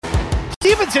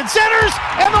Edmondson centers,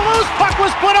 and the loose puck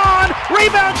was put on.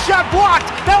 Rebound shot blocked.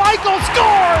 Now Eichel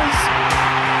scores.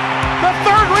 The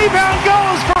third rebound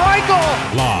goes for Eichel.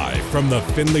 Live from the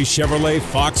Findlay Chevrolet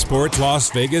Fox Sports Las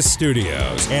Vegas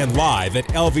studios and live at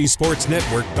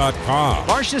lvsportsnetwork.com.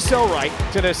 Marcia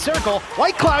Silwright to the circle.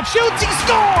 White Cloud shoots. He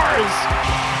scores.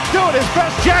 Doing his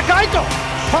best, Jack Eichel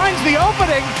finds the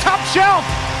opening. Top shelf.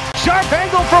 Sharp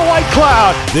angle for White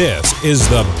Cloud. This is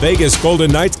the Vegas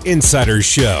Golden Knights Insider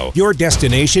Show, your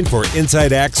destination for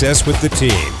inside access with the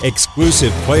team,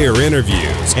 exclusive player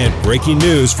interviews, and breaking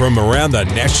news from around the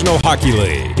National Hockey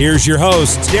League. Here's your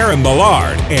hosts, Darren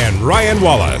Millard and Ryan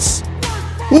Wallace.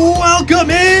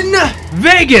 Welcome in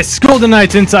Vegas Golden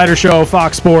Knights Insider Show,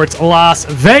 Fox Sports Las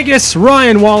Vegas.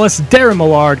 Ryan Wallace, Darren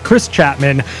Millard, Chris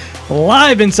Chapman,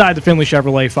 live inside the Findlay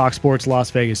Chevrolet Fox Sports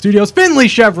Las Vegas studios. Findlay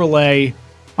Chevrolet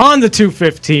on the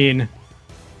 215.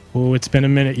 Oh, it's been a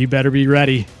minute. You better be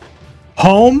ready.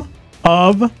 Home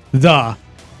of the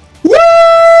Woo!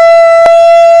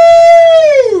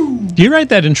 Do you write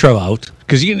that intro out?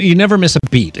 Because you never miss a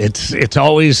beat. It's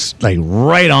always like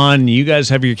right on. You guys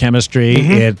have your chemistry.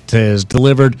 Mm-hmm. It is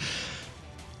delivered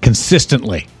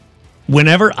consistently.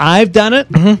 Whenever I've done it,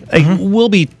 we'll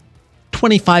be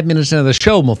 25 minutes into the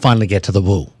show and we'll finally get to the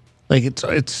woo. Like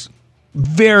it's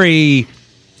very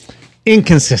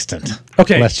inconsistent.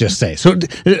 Okay, let's just say. So,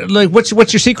 like, what's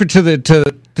your secret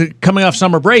to coming off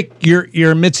summer break?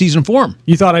 Your mid-season form.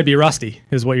 You thought I'd be rusty,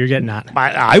 is what you're getting at.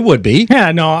 I would be.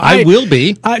 Yeah, no, I will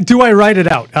be. Do I write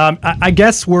it out? I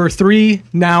guess we're three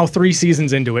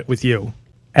seasons into it with you,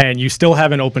 and you still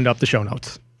haven't opened up the show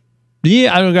notes.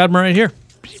 Yeah, I got them right here,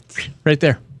 right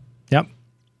there. Yep.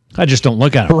 I just don't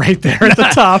look at them. Right there at the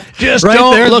top. Just right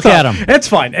don't there look at them. It's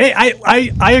fine. Hey,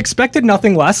 I expected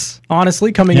nothing less,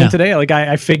 honestly, coming in today. Like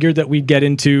I figured that we'd get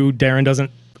into Darren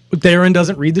doesn't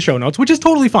read the show notes, which is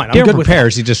totally fine. I'm good with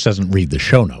prepares, he just doesn't read the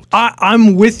show notes.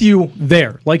 I'm with you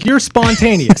there. Like you're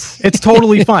spontaneous. It's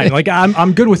totally fine. Like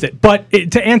I'm good with it. But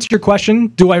to answer your question,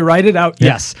 do I write it out? Yeah.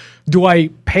 Yes. Do I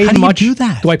pay How much do you do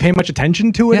that? Do I pay much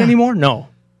attention to it anymore? No,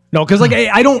 because like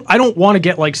I don't want to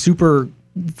get like super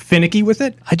finicky with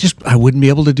it. I wouldn't be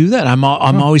able to do that. I'm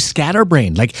always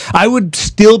scatterbrained. Like I would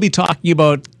still be talking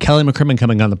about Kelly McCrimmon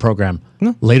coming on the program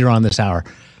later on this hour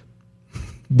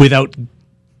without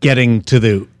getting to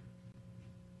the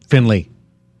Findlay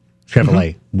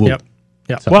Chevrolet. Yep.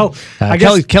 So, well, I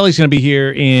guess Kelly's going to be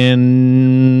here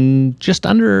in just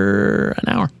under an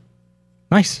hour.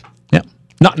 Nice. Yep.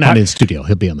 Not in studio.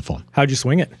 He'll be on the phone. How'd you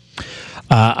swing it?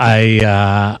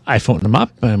 I phoned him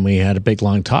up and we had a big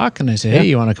long talk and I said, hey,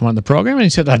 you want to come on the program? And he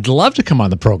said, I'd love to come on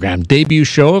the program. Debut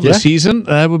show of the season.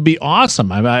 That would be awesome.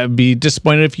 I'd be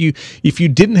disappointed if you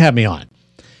didn't have me on.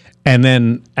 And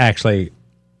then actually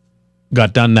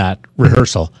got done that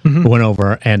rehearsal, went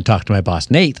over and talked to my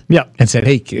boss, Nate, and said,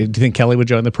 hey, do you think Kelly would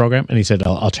join the program? And he said,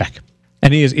 I'll check.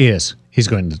 And he is. He's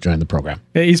going to join the program.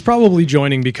 He's probably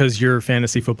joining because your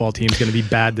fantasy football team is going to be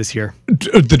bad this year.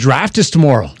 The draft is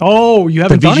tomorrow. Oh, you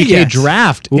haven't done it yet. The VGK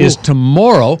draft is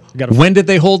tomorrow. When did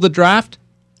they hold the draft?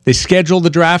 They scheduled the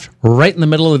draft right in the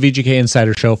middle of the VGK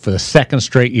Insider Show for the second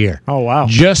straight year. Oh, wow.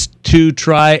 Just to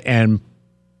try and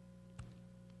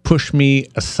push me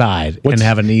aside and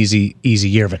have an easy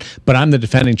year of it. But I'm the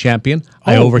defending champion.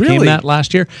 I overcame that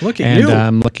last year. Look at you. And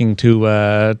I'm looking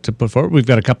to put forward. We've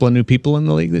got a couple of new people in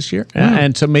the league this year.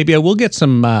 And so maybe I will get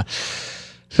some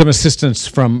assistance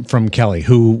from Kelly,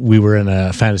 who we were in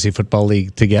a fantasy football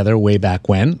league together way back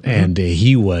when. And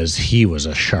he was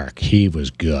a shark. He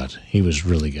was good. He was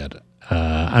really good.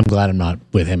 I'm glad I'm not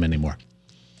with him anymore.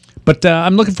 But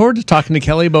I'm looking forward to talking to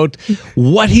Kelly about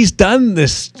what he's done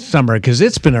this summer, because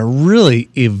it's been a really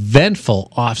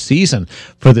eventful offseason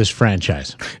for this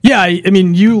franchise. Yeah, I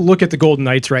mean, you look at the Golden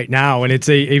Knights right now, and it's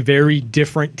a very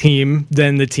different team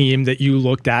than the team that you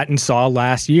looked at and saw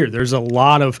last year. There's a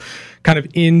lot of kind of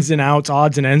ins and outs,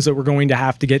 odds and ends that we're going to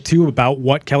have to get to about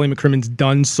what Kelly McCrimmon's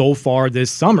done so far this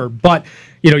summer. But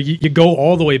you go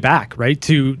all the way back, right,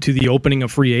 to the opening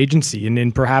of free agency.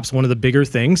 And perhaps one of the bigger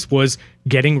things was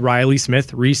getting Riley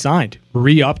Smith re-signed,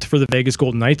 re-upped for the Vegas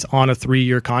Golden Knights on a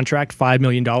 3-year contract, $5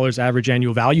 million average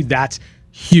annual value. That's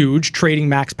huge. Trading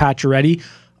Max Pacioretty,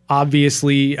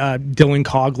 obviously Dylan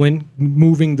Coghlan,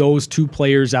 moving those two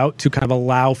players out to kind of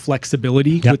allow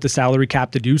flexibility with the salary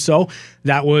cap to do so.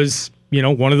 That was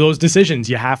one of those decisions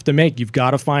you have to make. You've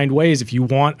got to find ways. If you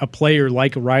want a player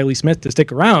like Riley Smith to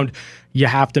stick around, you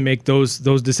have to make those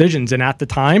decisions. And at the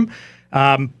time,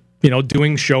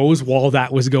 doing shows while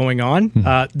that was going on,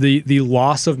 the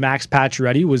loss of Max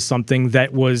Pacioretty was something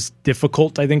that was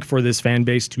difficult, I think, for this fan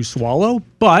base to swallow.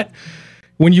 But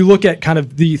when you look at kind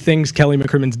of the things Kelly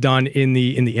McCrimmon's done in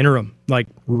the interim, like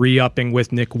re-upping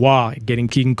with Nick Waugh, getting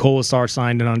Keegan Colasar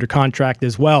signed and under contract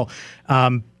as well,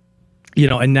 and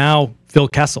now Phil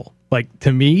Kessel. Like,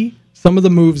 to me, some of the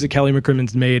moves that Kelly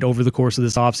McCrimmon's made over the course of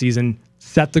this offseason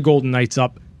set the Golden Knights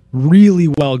up really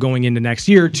well going into next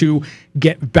year to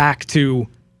get back to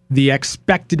the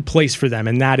expected place for them,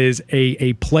 and that is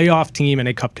a playoff team and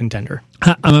a cup contender.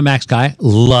 I'm a Max guy.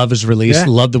 Love his release.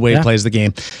 Love the way he plays the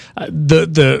game.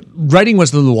 The writing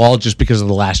was on the wall just because of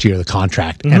the last year of the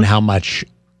contract and how much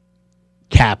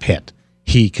cap hit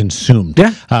he consumed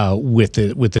with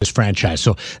this franchise.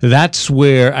 So that's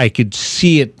where I could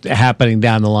see it happening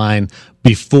down the line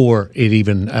before it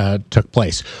even took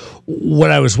place.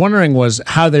 What I was wondering was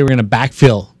how they were going to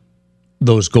backfill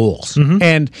those goals.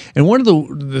 And one of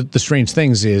the strange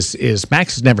things is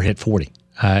Max has never hit 40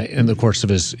 in the course of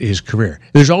his career.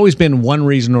 There's always been one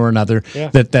reason or another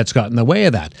that's gotten in the way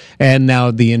of that. And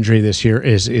now the injury this year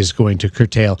is going to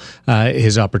curtail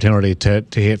his opportunity to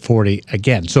hit 40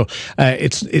 again. So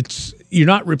it's you're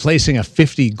not replacing a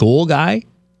 50 goal guy,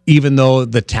 even though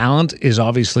the talent is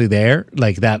obviously there,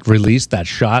 like that release, that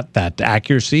shot, that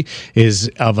accuracy is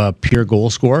of a pure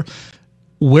goal scorer.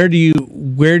 Where do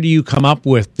you come up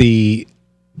with the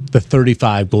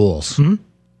 35 goals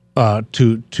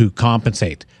to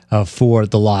compensate for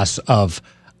the loss of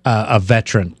a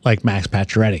veteran like Max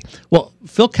Pacioretty? Well,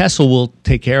 Phil Kessel will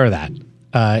take care of that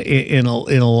in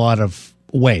a lot of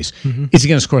ways. Is he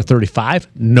going to score 35?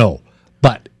 No,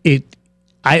 but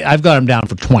I've got him down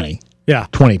for 20.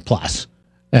 20 plus.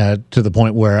 To the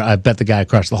point where I bet the guy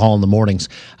across the hall in the mornings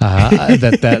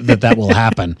that will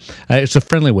happen. It's a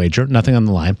friendly wager, nothing on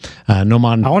the line, no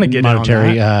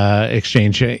monetary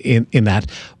exchange in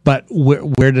that. But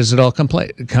where does it all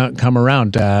come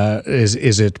around?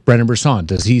 Is it Brendan Brisson?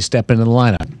 Does he step into the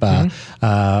lineup?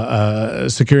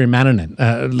 Sakari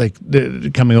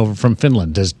Manninen, coming over from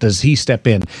Finland, does he step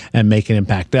in and make an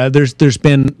impact? There's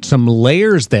been some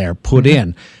layers there put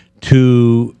in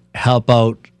to help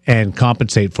out and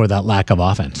compensate for that lack of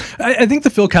offense. I think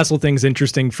the Phil Kessel thing's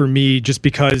interesting for me just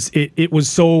because it was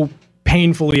so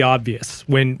painfully obvious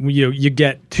when you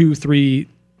get 2-3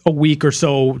 a week or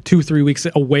so, 2-3 weeks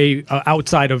away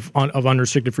outside of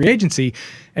unrestricted free agency,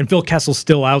 and Phil Kessel's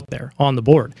still out there on the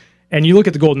board. And you look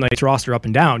at the Golden Knights roster up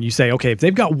and down, you say, okay, if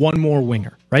they've got one more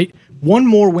winger, right? One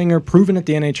more winger proven at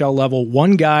the NHL level,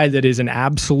 one guy that is an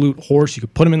absolute horse, you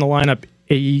could put him in the lineup,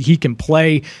 he can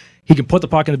play, he can put the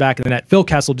puck in the back of the net. Phil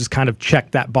Kessel just kind of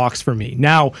checked that box for me.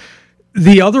 Now,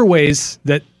 the other ways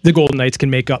that the Golden Knights can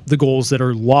make up the goals that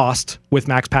are lost with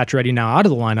Max Pacioretty now out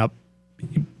of the lineup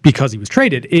because he was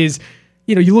traded is,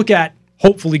 you look at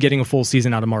hopefully getting a full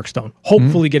season out of Mark Stone,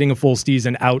 hopefully getting a full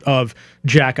season out of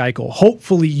Jack Eichel.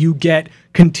 Hopefully you get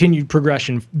continued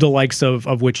progression, the likes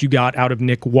of which you got out of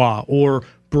Nick Waugh or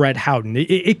Brett Howden.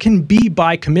 It can be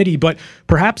by committee, but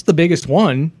perhaps the biggest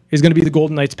one is going to be the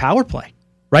Golden Knights power play.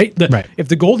 Right? If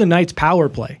the Golden Knights power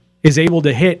play is able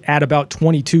to hit at about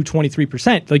 22,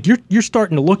 23%, like you're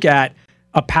starting to look at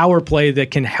a power play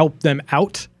that can help them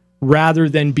out rather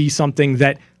than be something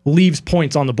that leaves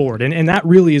points on the board. And that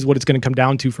really is what it's going to come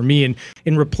down to for me. And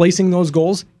in replacing those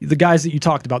goals, the guys that you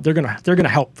talked about, they're gonna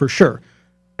help for sure.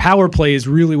 Power play is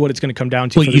really what it's going to come down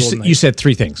to. Well, you said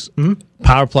three things.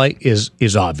 Power play is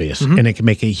obvious, and it can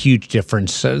make a huge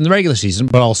difference in the regular season,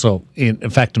 but also in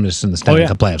effectiveness in the Stanley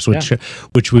Cup playoffs,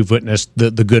 which we've witnessed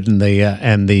the good and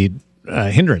the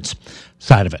hindrance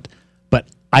side of it. But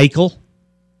Eichel,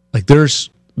 like there's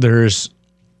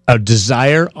a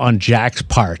desire on Jack's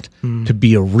part to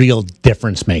be a real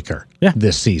difference maker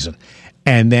this season,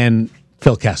 and then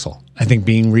Phil Kessel, I think,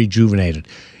 being rejuvenated.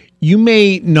 You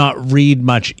may not read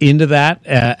much into that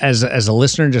as a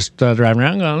listener, just driving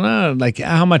around going, like,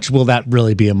 how much will that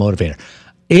really be a motivator?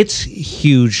 It's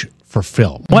huge for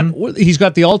Phil. What he's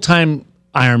got the all-time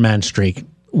Ironman streak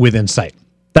within sight.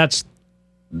 That's,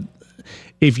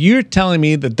 if you're telling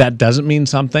me that doesn't mean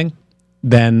something,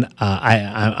 then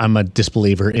I'm a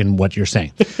disbeliever in what you're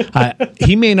saying.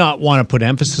 He may not want to put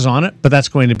emphasis on it, but that's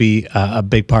going to be a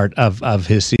big part of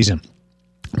his season.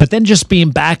 But then just being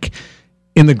back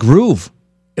in the groove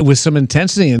with some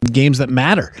intensity in games that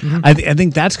matter. I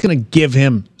think that's going to give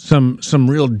him some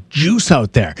real juice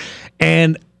out there.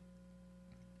 And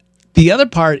the other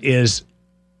part is,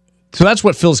 so that's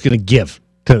what Phil's going to give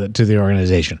to the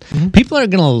organization. People are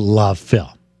going to love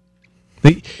Phil.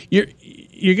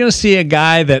 You're going to see a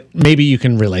guy that maybe you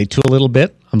can relate to a little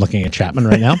bit. I'm looking at Chapman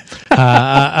right now.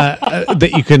 That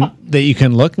you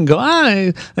can look and go,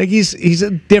 like he's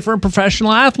a different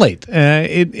professional athlete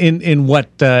in what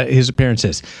his appearance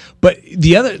is. But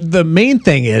the main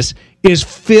thing is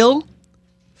Phil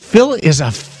Phil is a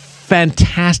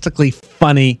fantastically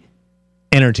funny,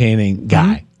 entertaining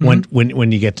guy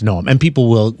when you get to know him, and people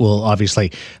will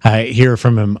obviously hear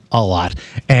from him a lot.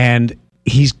 And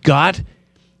he's got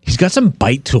some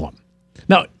bite to him.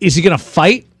 Now, is he going to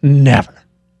fight? Never.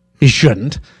 He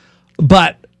shouldn't.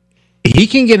 But he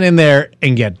can get in there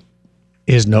and get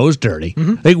his nose dirty.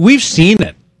 Like, we've seen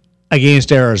it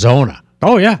against Arizona.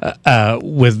 Oh, yeah.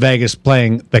 With Vegas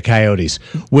playing the Coyotes,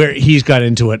 where he's got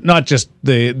into it, not just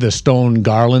the Stone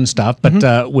Garland stuff,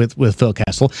 but with Phil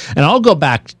Kessel. And I'll go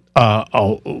back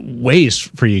ways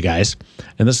for you guys.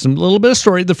 And this is a little bit of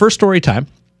story, the first story time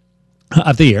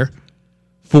of the year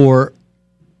for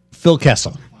Phil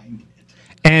Kessel.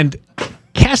 And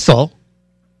Kessel,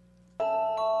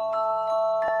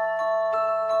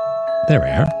 there we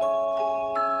are.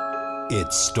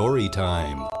 It's story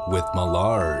time with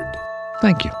Millard.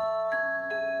 Thank you.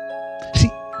 See,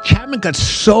 Chapman got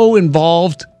so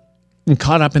involved and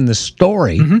caught up in the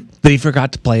story that he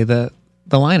forgot to play the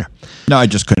liner. No, I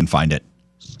just couldn't find it.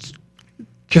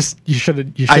 You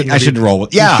should. I should roll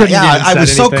with. Yeah. I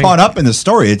was so caught up in the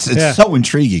story. It's so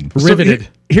intriguing. Riveted. So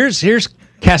here's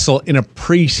Kessel in a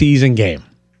preseason game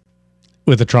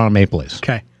with the Toronto Maple Leafs.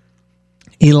 Okay.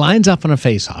 He lines up on a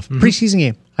face-off. Preseason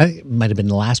game. I think it might have been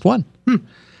the last one.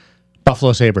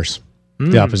 Buffalo Sabres,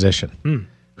 the opposition.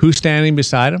 Who's standing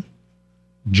beside him?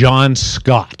 John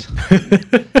Scott.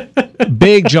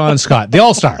 Big John Scott. The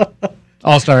All-Star.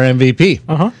 All-Star MVP.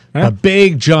 Yeah. A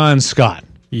big John Scott.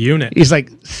 Unit. He's like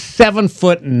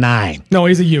 7'9". No,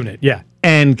 he's a unit. Yeah.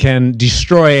 And can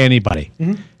destroy anybody.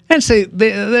 And say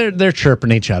they're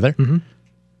chirping each other.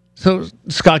 So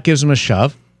Scott gives him a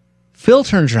shove. Phil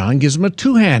turns around and gives him a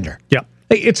two-hander. Yeah.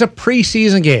 It's a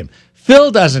preseason game.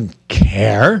 Phil doesn't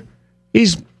care.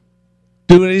 He's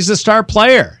the star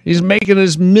player. He's making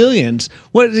his millions.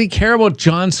 What does he care about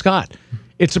John Scott?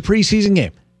 It's a preseason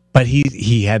game. But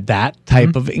he had that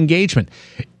type of engagement.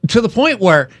 To the point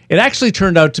where it actually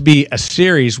turned out to be a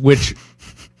series which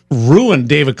ruined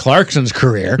David Clarkson's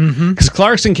career. Because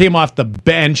Clarkson came off the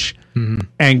bench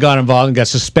and got involved and got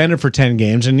suspended for 10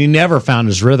 games, and he never found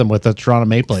his rhythm with the Toronto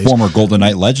Maple Leafs. Former Golden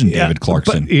Knight legend David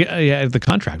Clarkson. The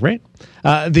contract, right?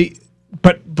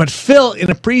 But Phil,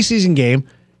 in a preseason game,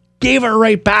 gave it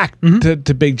right back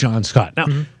to Big John Scott. Now,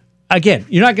 again,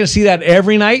 you're not going to see that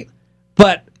every night,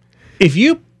 but if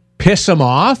you piss him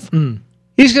off,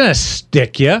 he's going to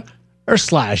stick you or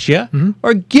slash you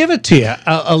or give it to you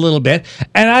a little bit.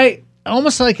 And I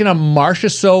almost like in a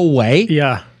Marchessault way.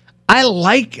 Yeah. I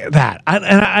like that.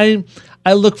 I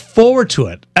look forward to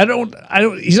it. I don't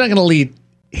he's not going to lead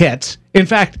hits. In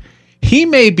fact, he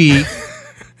may be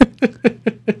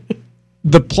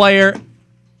the player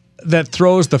that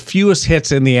throws the fewest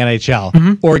hits in the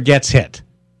NHL or gets hit.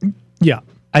 Yeah.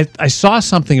 I saw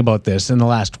something about this in the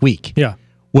last week. Yeah.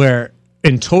 Where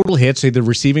in total hits, either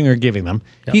receiving or giving them,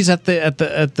 he's at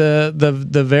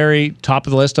the very top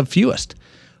of the list of fewest.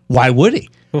 Why would he?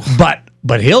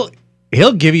 But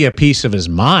he'll give you a piece of his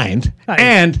mind.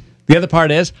 And the other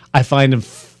part is, I find him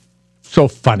so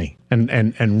funny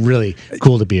and really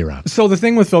cool to be around. So the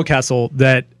thing with Phil Kessel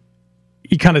that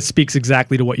he kind of speaks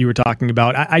exactly to what you were talking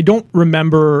about. I don't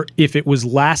remember if it was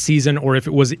last season or if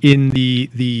it was in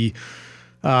the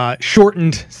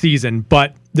shortened season,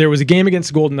 but there was a game against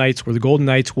the Golden Knights where the Golden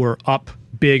Knights were up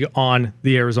big on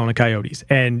the Arizona Coyotes,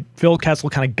 and Phil Kessel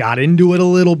kind of got into it a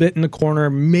little bit in the corner.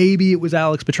 Maybe it was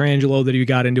Alex Pietrangelo that he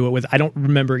got into it with. I don't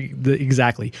remember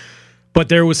exactly, but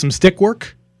there was some stick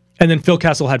work, and then Phil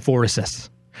Kessel had 4 assists.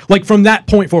 Like from that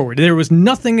point forward, there was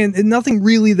nothing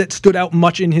really that stood out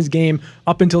much in his game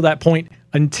up until that point,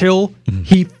 until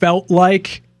he felt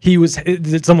like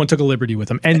that someone took a liberty with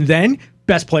him, and then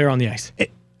best player on the ice.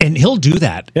 And he'll do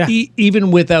that, even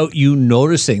without you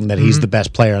noticing that he's the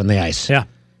best player on the ice. Yeah,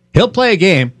 he'll play a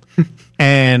game,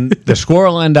 and the score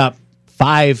will end up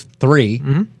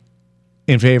 5-3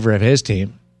 in favor of his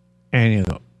team. And you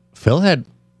go, Phil had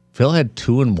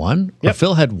 2 and 1, or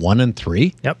Phil had 1 and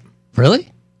 3. Yep,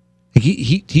 really.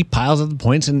 He piles up the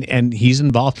points and he's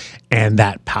involved, and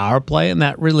that power play and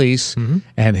that release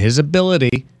and his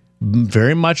ability,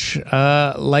 very much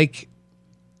like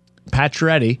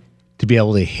Pacioretty, to be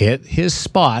able to hit his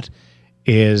spot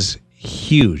is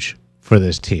huge for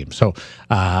this team. So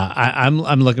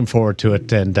I'm looking forward to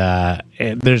it, and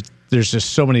there's just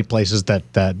so many places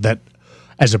that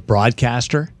as a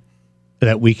broadcaster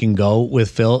that we can go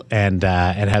with Phil and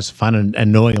have some fun,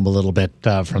 and knowing him a little bit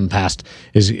from the past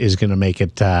is going to make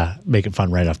it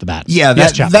fun right off the bat. Yeah,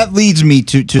 that leads me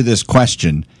to this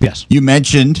question. Yes, you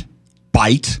mentioned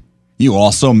bite. You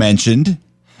also mentioned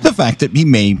the fact that he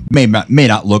may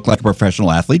not look like a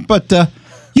professional athlete, but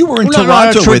You were in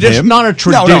Toronto with him. Not a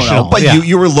traditional. No. But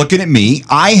you were looking at me.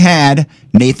 I had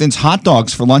Nathan's hot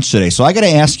dogs for lunch today. So I got to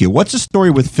ask you, what's the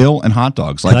story with Phil and hot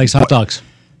dogs? He likes hot dogs.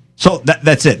 So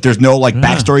that's it. There's no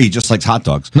backstory. He just likes hot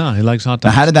dogs. No, he likes hot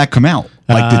dogs. Now, how did that come out?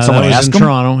 Did someone ask him? In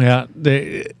Toronto,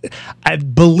 yeah. I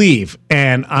believe,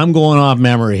 and I'm going off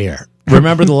memory here.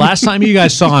 Remember the last time you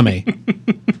guys saw me,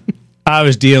 I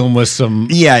was dealing with some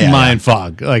mind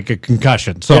fog, like a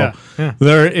concussion. So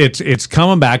it's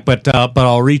coming back, but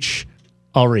I'll reach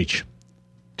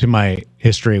to my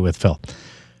history with Phil.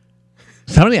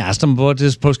 Somebody asked him about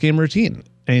his post-game routine,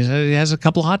 and he said he has a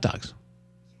couple of hot dogs.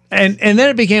 And then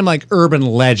it became like urban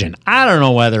legend. I don't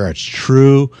know whether it's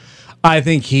true. I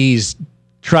think he's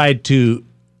tried to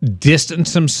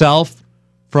distance himself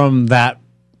from that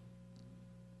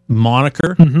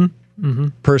moniker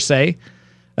per se.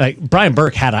 Like Brian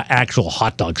Burke had an actual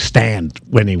hot dog stand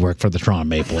when he worked for the Toronto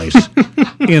Maple Leafs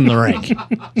in the rink.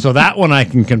 So that one I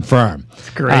can confirm.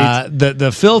 Great.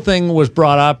 The Phil thing was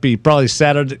brought up. He probably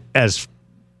said it as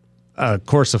a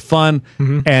course of fun,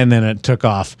 and then it took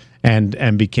off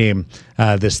and became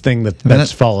this thing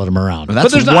that's followed him around. But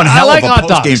that's one hell of a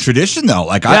post-game tradition, though.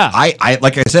 Like I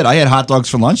like I said, I had hot dogs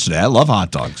for lunch today. I love hot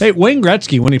dogs. Hey, Wayne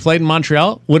Gretzky, when he played in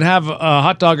Montreal, would have a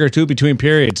hot dog or two between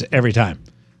periods every time.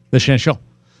 The Chenchot.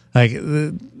 Like,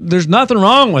 there's nothing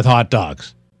wrong with hot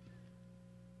dogs.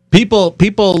 People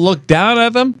look down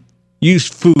at them, use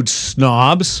food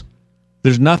snobs.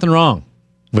 There's nothing wrong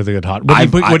with a good hot.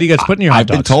 What do you guys put in your hot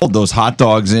dogs? I've been told those hot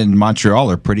dogs in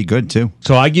Montreal are pretty good too.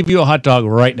 So I give you a hot dog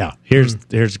right now. Here's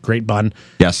a great bun.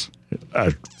 Yes.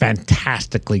 A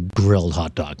fantastically grilled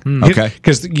hot dog. Okay.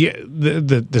 Because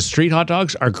the street hot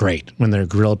dogs are great when they're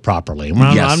grilled properly.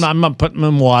 I'm not putting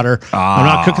them in water. I'm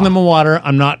not cooking them in water.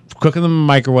 I'm not cooking them in a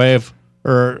microwave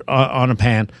or on a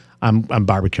pan. I'm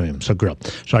barbecuing them. So grilled.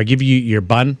 So I give you your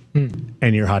bun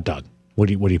and your hot dog. What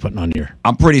are you putting on your?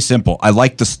 I'm pretty simple. I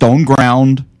like the stone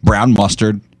ground brown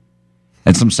mustard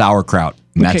and some sauerkraut.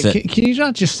 And that's it. Can you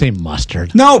not just say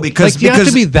mustard? No, because you have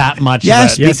to be that much.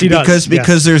 Yes, yes, he does.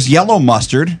 Because there's yellow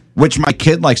mustard, which my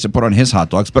kid likes to put on his hot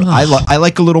dogs, but I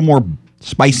like a little more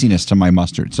spiciness to my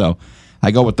mustard. So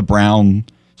I go with the brown,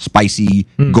 spicy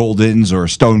Goldens or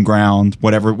stone ground,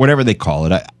 whatever they call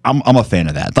it. I'm a fan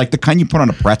of that. Like the kind you put on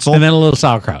a pretzel, and then a little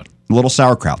sauerkraut. A little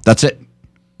sauerkraut. That's it. I'm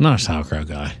not a sauerkraut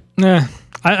guy. Yeah.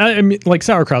 I mean, like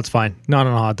sauerkraut's fine, not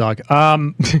on a hot dog.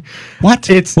 What?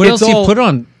 What else do you put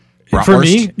on? For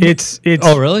me, it's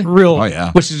oh really real. Oh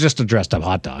yeah, which is just a dressed up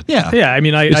hot dog. Yeah. I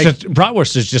mean,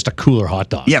 bratwurst is just a cooler hot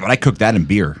dog. Yeah, but I cook that in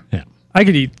beer. Yeah, I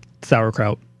could eat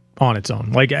sauerkraut on its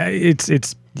own. Like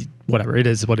it's whatever it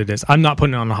is, what it is. I'm not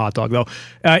putting it on a hot dog though.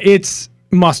 It's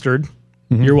mustard.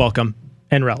 You're welcome,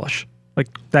 and relish. Like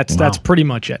that's pretty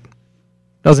much it.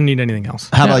 Doesn't need anything else.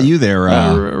 How about you there?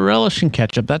 Relish and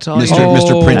ketchup. That's all.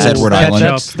 Mr. Prince Edward Island.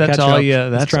 That's all. Yeah,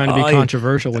 that's trying to be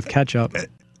controversial with ketchup.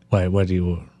 Wait, what do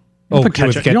you? Put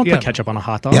ketchup. You don't put ketchup on a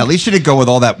hot dog. Yeah, at least you didn't go with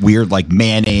all that weird like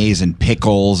mayonnaise and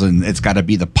pickles, and it's got to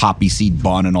be the poppy seed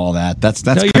bun and all that. That's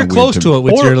no, you're close to it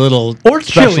with your little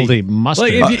specialty chili.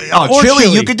 mustard. Like chili.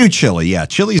 You could do chili. Yeah,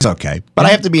 chili's okay, but I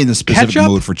have to be in the specific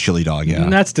mood for chili dog. Yeah,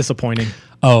 that's disappointing.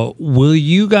 Oh, will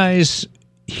you guys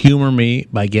humor me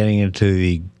by getting into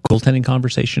the goaltending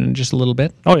conversation in just a little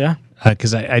bit? Oh yeah,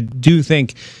 because I do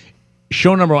think.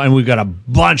 Show number one, and we've got a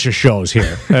bunch of shows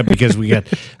here because we got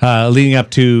leading up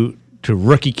to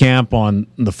rookie camp on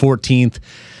the 14th.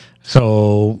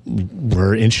 So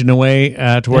we're inching away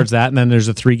towards that. And then there's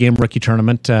a 3-game rookie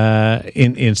tournament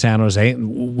in San Jose,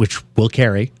 which will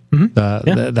carry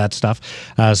that stuff.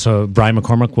 So Brian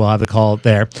McCormick will have the call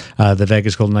there, the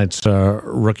Vegas Golden Knights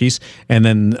rookies. And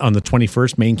then on the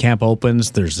 21st, main camp opens.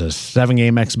 There's a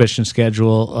 7-game exhibition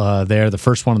schedule there. The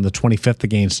first one on the 25th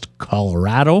against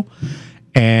Colorado.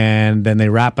 And then they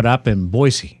wrap it up in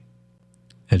Boise.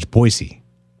 It's Boise.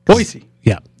 Boise.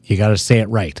 Yeah, you got to say it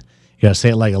right. You got to say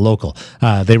it like a local.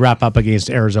 They wrap up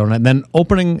against Arizona, and then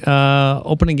opening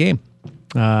game,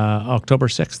 October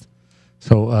 6th.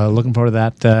 So looking forward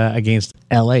to that against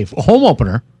LA. Home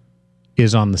opener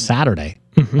is on the Saturday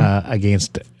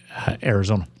against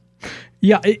Arizona.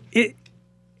 Yeah,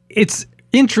 it's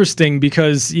interesting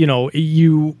because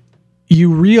you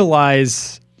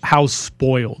realize how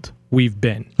spoiled we've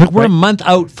been. Like we're a month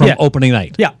out from opening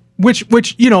night. Yeah. Which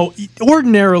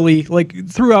ordinarily, like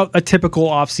throughout a typical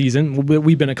off season,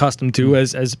 we've been accustomed to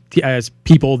as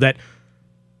people that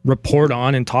report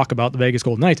on and talk about the Vegas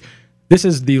Golden Knights. This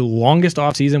is the longest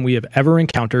off season we have ever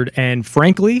encountered, and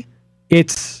frankly,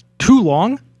 it's too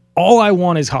long. All I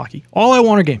want is hockey. All I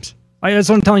want are games. That's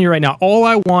what I'm telling you right now. All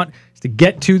I want is to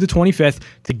get to the 25th,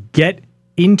 to get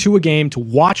into a game, to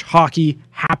watch hockey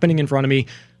happening in front of me.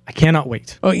 I cannot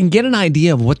wait. Oh, and get an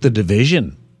idea of what the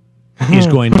division is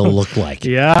going to look like.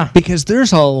 Yeah. Because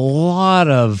there's a lot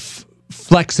of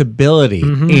flexibility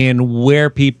in where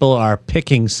people are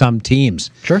picking some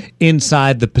teams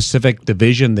inside the Pacific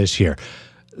Division this year.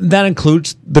 That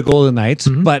includes the Golden Knights,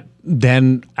 but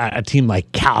then a team like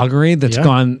Calgary that's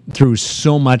gone through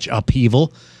so much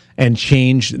upheaval and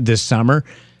change this summer.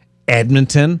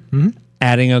 Edmonton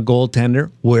adding a goaltender.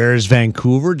 Where's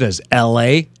Vancouver? Does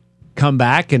LA come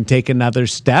back and take another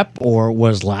step, or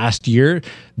was last year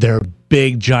their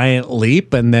big giant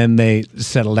leap and then they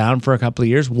settle down for a couple of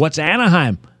years? What's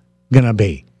Anaheim gonna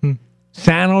be?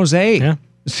 San Jose,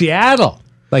 Seattle.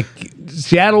 Like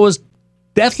Seattle was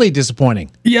definitely disappointing.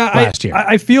 Last year.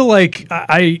 I feel like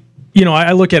I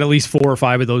look at least 4 or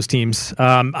 5 of those teams.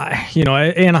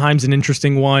 Anaheim's an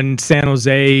interesting one. San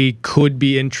Jose could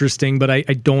be interesting, but I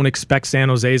don't expect San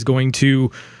Jose is going to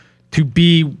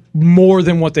be more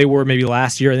than what they were maybe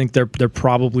last year. I think they're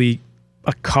probably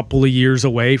a couple of years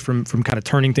away from kind of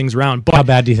turning things around. But how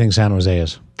bad do you think San Jose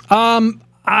is?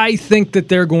 I think that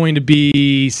they're going to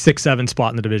be 6-7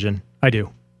 spot in the division. I do.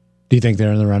 Do you think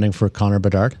they're in the running for Connor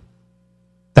Bedard?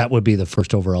 That would be the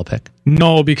first overall pick.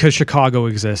 No, because Chicago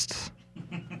exists.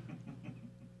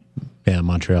 Yeah,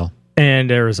 Montreal.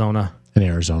 And Arizona.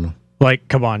 Like,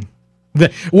 come on.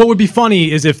 What would be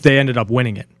funny is if they ended up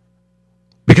winning it.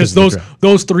 Because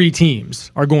those 3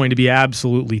 teams are going to be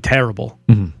absolutely terrible.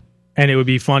 And it would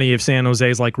be funny if San Jose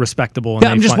is like respectable. And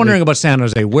I'm just wondering about San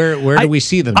Jose. Where do we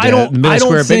see them? The middle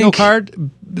square bingo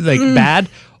card, like bad,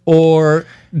 or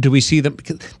do we see them?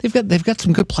 Because they've got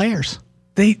some good players.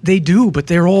 They do, but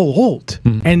they're all old,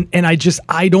 and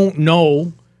I don't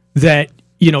know that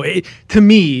to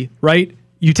me, right?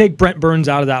 You take Brent Burns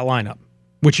out of that lineup,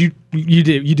 which you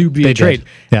do via trade,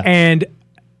 and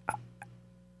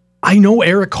I know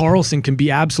Erik Karlsson can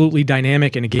be absolutely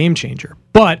dynamic and a game changer,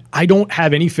 but I don't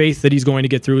have any faith that he's going to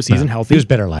get through a season healthy. He was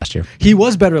better last year. He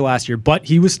was better last year, but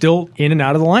he was still in and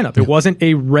out of the lineup. It wasn't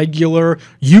a regular,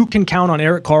 you can count on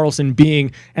Erik Karlsson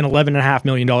being an $11.5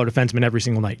 million defenseman every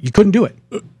single night. You couldn't do it.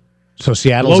 So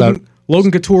Seattle's out.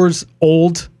 Logan Couture's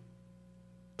old.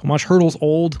 Tomas Hertl's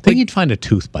old. I think you'd find a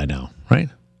tooth by now, right?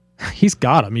 He's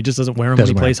got him. He just doesn't wear him when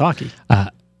he plays hockey.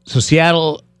 So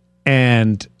Seattle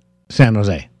and San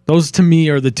Jose. Those, to me,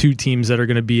 are the 2 teams that are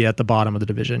going to be at the bottom of the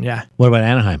division, yeah. What about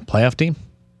Anaheim? Playoff team?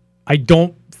 I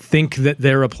don't think that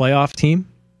they're a playoff team.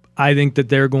 I think that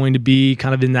they're going to be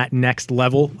kind of in that next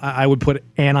level. I would put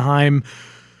Anaheim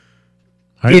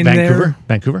in there.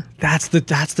 Vancouver? That's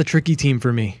the tricky team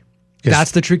for me.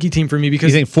 That's the tricky team for me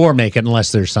because... You think 4 make it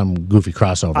unless there's some goofy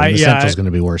crossover. And the Central's going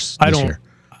to be worse this year.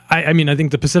 I mean, I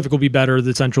think the Pacific will be better.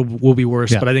 The Central will be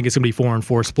worse, but I think it's going to be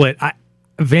 4-4 split.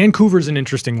 Vancouver's an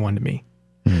interesting one to me.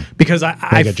 Because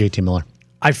I got JT Miller.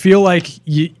 I feel like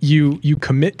you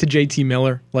commit to JT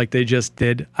Miller like they just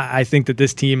did. I think that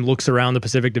this team looks around the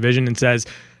Pacific Division and says,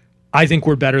 I think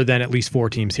we're better than at least 4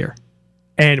 teams here.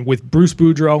 And with Bruce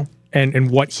Boudreau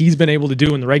and what he's been able to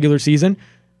do in the regular season,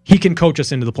 he can coach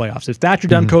us into the playoffs. If Thatcher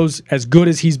Demko's as good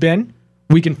as he's been,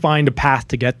 we can find a path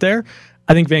to get there.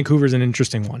 I think Vancouver's an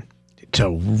interesting one. It's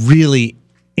a really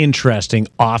interesting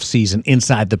offseason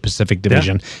inside the Pacific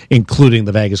Division, including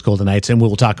the Vegas Golden Knights, and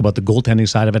we'll talk about the goaltending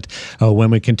side of it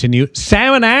when we continue.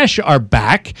 Sam and Ash are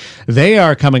back. They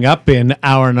are coming up in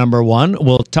hour number 1.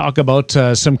 We'll talk about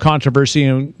some controversy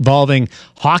involving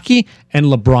hockey and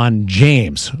LeBron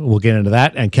James. We'll get into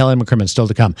that, and Kelly McCrimmon still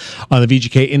to come on the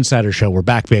VGK Insider Show. We're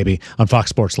back, baby, on Fox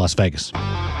Sports Las Vegas.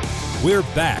 We're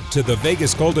back to the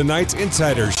Vegas Golden Knights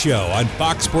Insider Show on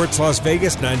Fox Sports Las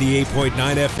Vegas, 98.9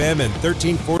 FM and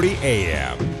 1340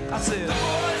 AM.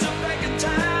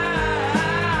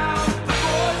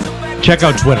 Check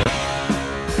out Twitter.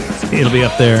 It'll be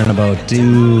up there in about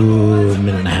a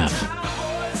minute and a half.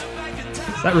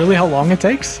 Is that really how long it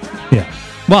takes? Yeah.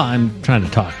 Well, I'm trying to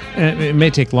talk. It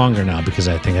may take longer now because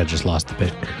I think I just lost the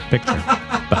picture.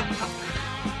 But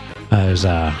there's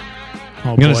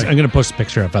I'm going to post a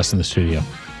picture of us in the studio.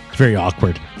 It's very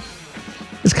awkward.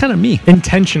 It's kind of me.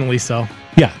 Intentionally so.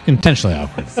 Yeah, intentionally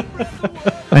awkward.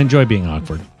 I enjoy being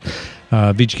awkward.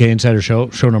 VGK Insider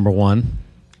Show number 1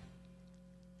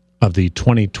 of the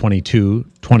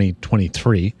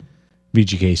 2022-2023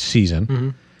 VGK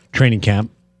season. Training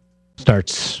camp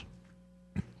starts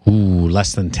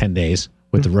less than 10 days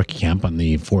with the rookie camp on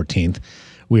the 14th.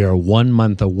 We are 1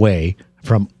 month away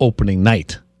from opening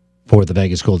night for the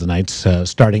Vegas Golden Knights,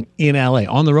 starting in LA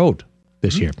on the road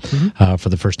this year for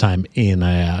the first time in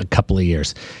a couple of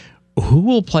years. Who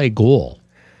will play goal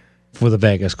for the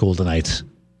Vegas Golden Knights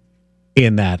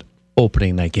in that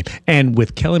opening night game? And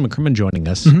with Kelly McCrimmon joining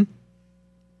us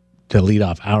to lead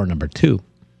off hour number 2,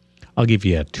 I'll give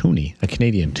you a toonie, a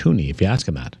Canadian toonie, if you ask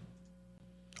him that.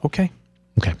 Okay.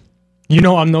 Okay. You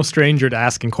know I'm no stranger to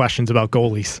asking questions about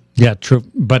goalies. Yeah, true.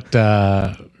 But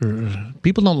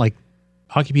people don't like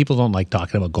hockey. People don't like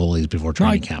talking about goalies before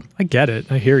training camp. I get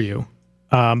it. I hear you.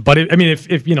 But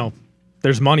if you know,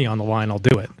 there's money on the line, I'll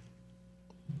do it.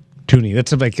 Toonie,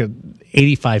 that's like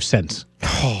 85 cents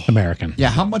American. Yeah,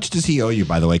 how much does he owe you,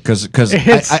 by the way? Because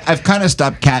It's- I've kind of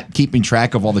stopped keeping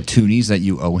track of all the toonies that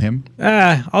you owe him.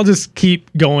 I'll just keep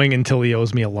going until he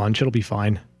owes me a lunch. It'll be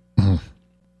fine.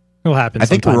 It'll happen. I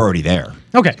think sometime. we're already there.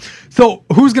 Okay. So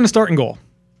who's going to start in goal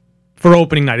for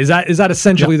opening night? Is that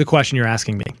essentially the question you're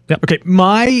asking me? Yep. Okay.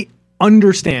 My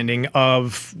understanding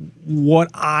of what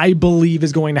I believe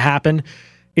is going to happen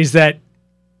is that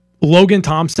Logan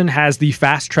Thompson has the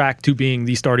fast track to being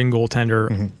the starting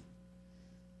goaltender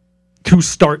to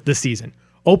start the season.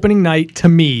 Opening night, to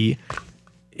me,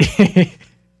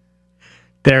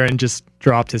 Darren just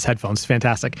dropped his headphones.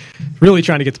 Fantastic. Really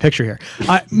trying to get the picture here.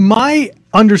 My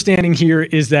understanding here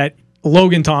is that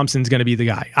Logan Thompson's going to be the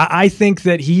guy. I think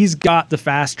that he's got the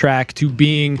fast track to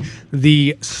being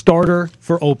the starter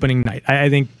for opening night. I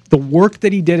think the work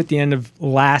that he did at the end of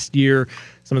last year,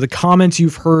 some of the comments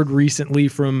you've heard recently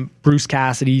from Bruce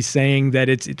Cassidy saying that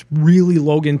it's really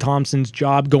Logan Thompson's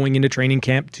job going into training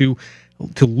camp to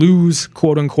lose,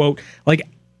 quote unquote. Like,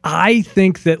 I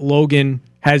think that Logan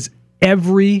has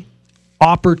every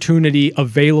opportunity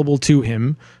available to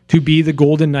him to be the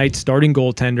Golden Knights starting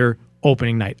goaltender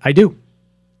opening night. I do.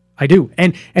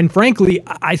 And frankly,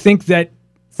 I think that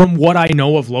from what I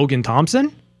know of Logan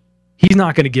Thompson, he's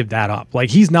not going to give that up.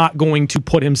 Like, he's not going to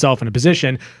put himself in a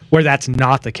position where that's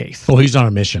not the case. Well, he's on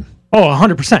a mission. Oh,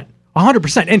 100%.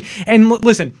 100%. And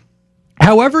listen,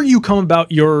 however you come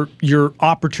about your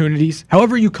opportunities,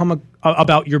 however you come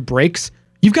about your breaks,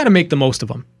 you've got to make the most of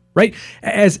them, right?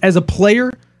 As a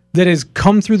player that has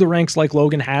come through the ranks like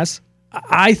Logan has,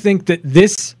 I think that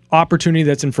this opportunity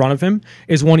that's in front of him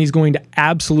is one he's going to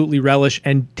absolutely relish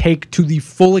and take to the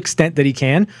full extent that he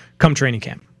can come training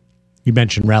camp. You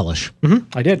mentioned relish.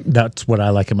 I did. That's what I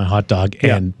like in my hot dog.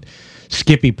 Yeah. And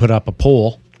Skippy put up a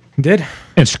poll Did.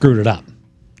 and screwed it up.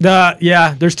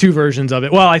 Yeah, there's two versions of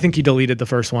it. Well, I think he deleted the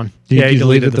first one. You He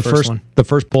deleted the first one. The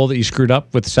first poll that you screwed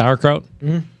up with sauerkraut?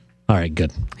 All right,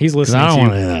 good. He's 'Cause listening I don't to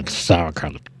want you. any of that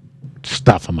sauerkraut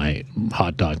stuff on my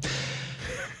hot dog.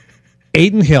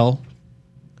 Aiden Hill.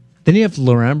 Then you have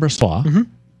Laurent Brossoit,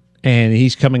 and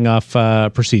he's coming off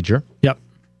procedure. Yep.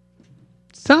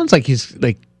 Sounds like he's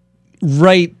like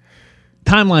right.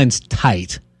 Timeline's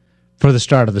tight for the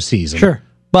start of the season. Sure.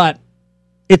 But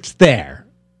it's there.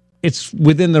 It's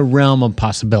within the realm of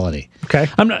possibility. Okay.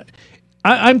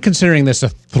 I'm considering this a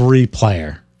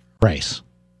 3-player race,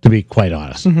 to be quite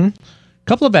honest. A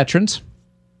couple of veterans,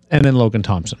 and then Logan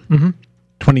Thompson.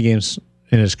 20 games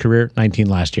in his career, 19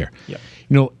 last year. Yep.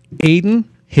 You know, Aiden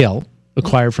Hill,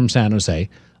 acquired from San Jose,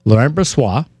 Laurent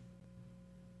Brossoit,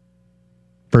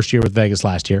 first year with Vegas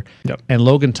last year, Yep. and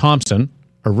Logan Thompson,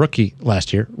 a rookie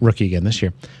last year, rookie again this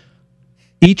year,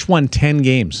 each won 10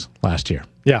 games last year.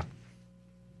 Yeah.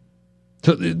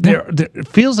 So it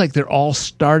feels like they're all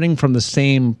starting from the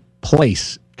same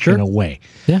place Sure. in a way.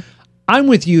 Yeah. I'm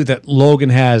with you that Logan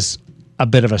has a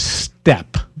bit of a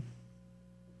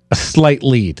slight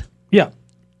lead Yeah.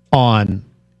 on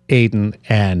Aiden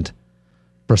and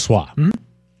Brossoit.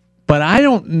 But I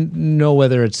don't know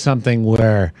whether it's something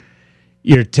where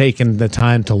you're taking the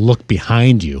time to look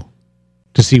behind you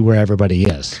to see where everybody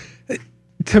is.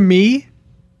 To me,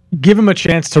 give him a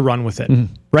chance to run with it,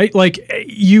 right? Like,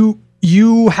 you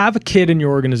have a kid in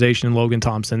your organization, in Logan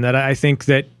Thompson, that I think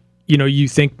that, you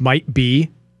think might be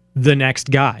the next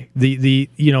guy.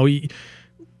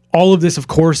 All of this, of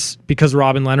course, because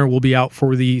Robin Leonard will be out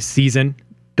for the season,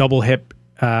 double hip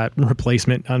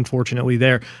replacement, unfortunately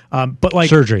there. But like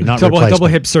Surgery, not double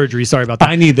replacement. hip surgery. Sorry about that.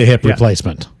 I need the hip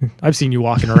replacement. I've seen you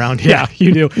walking around. Yeah,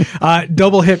 you do.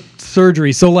 Double hip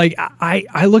surgery. So like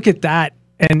I look at that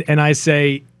and I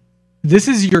say, this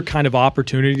is your kind of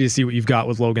opportunity to see what you've got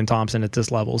with Logan Thompson at this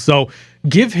level. So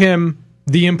give him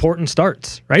the important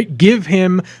starts, right? Give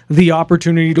him the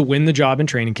opportunity to win the job in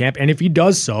training camp. And if he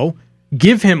does so,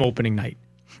 give him opening night.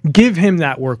 Give him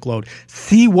that workload.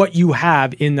 See what you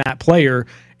have in that player.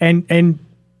 And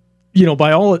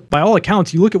by all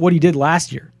accounts, you look at what he did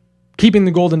last year, keeping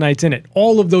the Golden Knights in it.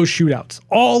 All of those shootouts,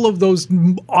 all of those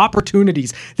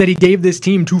opportunities that he gave this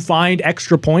team to find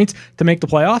extra points to make the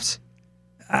playoffs.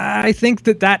 I think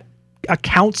that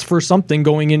accounts for something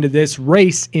going into this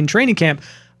race in training camp.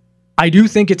 I do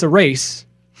think it's a race.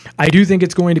 I do think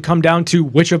it's going to come down to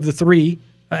which of the three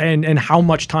and how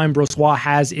much time Brossoit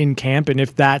has in camp, and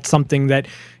if that's something that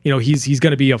he's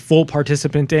going to be a full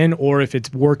participant in, or if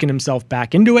it's working himself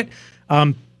back into it.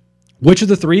 Which of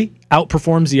the three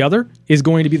outperforms the other is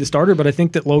going to be the starter, but I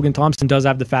think that Logan Thompson does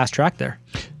have the fast track there.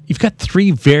 You've got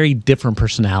three very different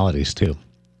personalities, too.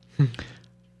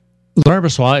 Laurent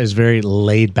Brossoit is very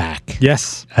laid back.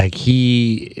 Yes. Like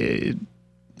he's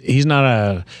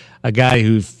not a guy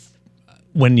who,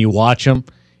 when you watch him,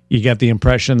 you get the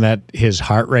impression that his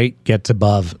heart rate gets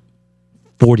above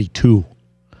 42.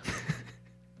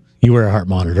 You wear a heart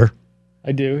monitor.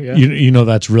 I do, yeah. You know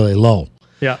that's really low.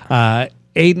 Yeah.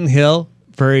 Aiden Hill,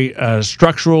 very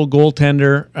structural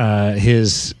goaltender.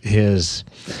 His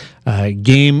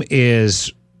game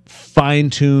is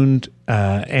fine-tuned,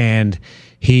 and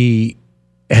he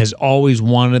has always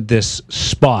wanted this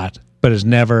spot, but has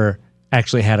never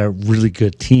actually had a really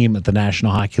good team at the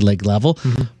National Hockey League level.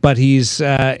 Mm-hmm. But he's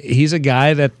a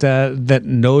guy that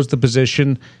knows the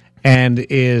position and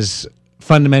is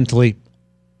fundamentally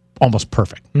almost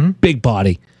perfect. Mm-hmm. Big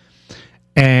body,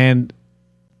 and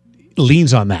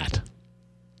leans on that.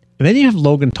 And then you have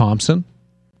Logan Thompson,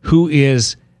 who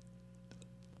is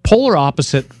polar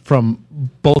opposite from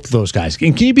both of those guys.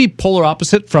 And can you be polar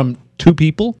opposite from two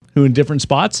people who are in different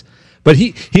spots? But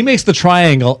he makes the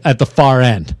triangle at the far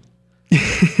end. He's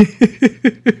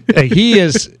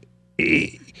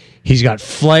got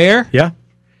flair. Yeah.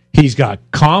 He's got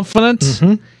confidence.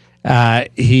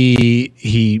 Mm-hmm.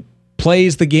 He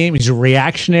plays the game. He's a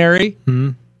reactionary.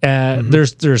 Mm-hmm.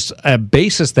 There's a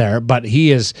basis there, but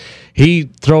he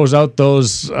throws out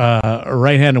those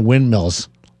right-handed windmills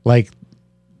like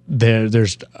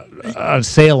there's a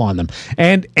sail on them,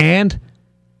 and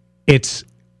it's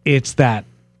that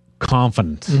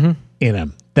confidence in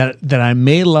him that I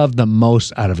may love the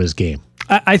most out of his game.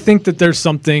 I think that there's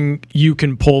something you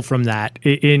can pull from that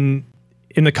in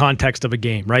the context of a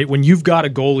game, right? When you've got a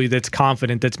goalie that's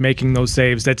confident, that's making those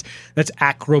saves, that's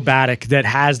acrobatic, that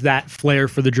has that flair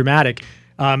for the dramatic,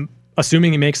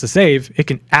 assuming he makes the save, it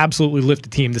can absolutely lift the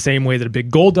team the same way that a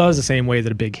big goal does, the same way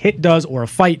that a big hit does, or a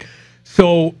fight.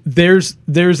 So there's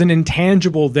an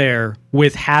intangible there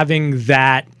with having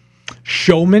that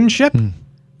showmanship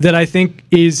that I think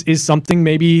is something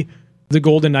maybe the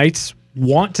Golden Knights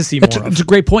want to see more of. It's a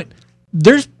great point.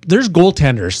 There's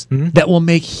goaltenders that will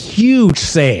make huge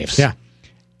saves. Yeah.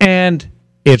 And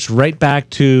it's right back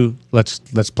to let's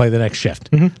play the next shift.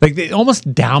 Mm-hmm. Like they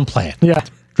almost downplay it. Yeah.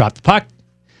 Drop the puck,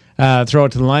 throw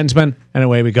it to the linesman, and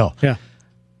away we go. Yeah.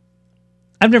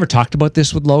 I've never talked about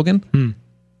this with Logan,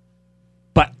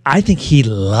 but I think he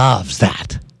loves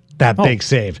that big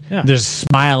save. Yeah. There's a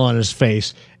smile on his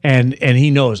face, and he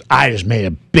knows I just made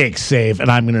a big save, and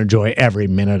I'm going to enjoy every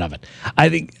minute of it. I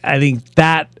think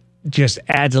that just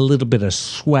adds a little bit of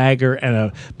swagger and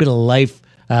a bit of life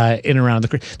in around the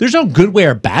crease. There's no good way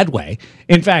or bad way.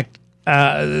 In fact,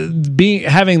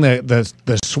 having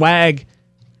the swag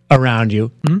around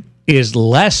you is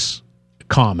less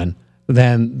common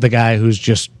than the guy who's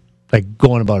just like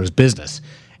going about his business.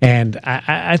 And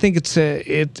I think it's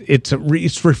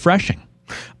refreshing.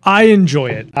 I enjoy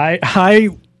it. I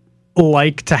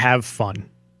like to have fun.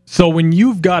 So when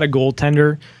you've got a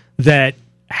goaltender that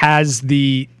has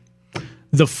the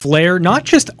flair, not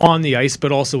just on the ice,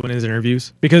 but also in his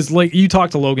interviews. Because like you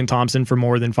talk to Logan Thompson for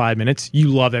more than 5 minutes, you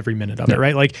love every minute of it,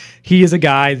 right? Like he is a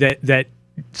guy that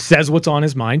says what's on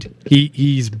his mind.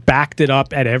 He's backed it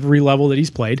up at every level that he's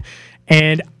played.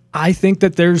 And I think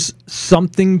that there's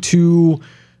something to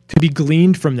be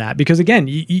gleaned from that. Because again,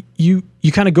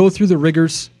 you kind of go through the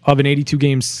rigors of an 82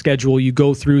 game schedule. You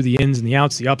go through the ins and the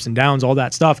outs, the ups and downs, all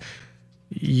that stuff.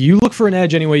 You look for an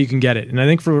edge any way you can get it. And I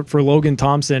think for Logan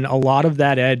Thompson, a lot of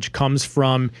that edge comes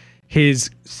from his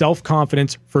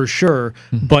self-confidence for sure,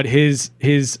 but his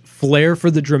flair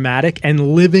for the dramatic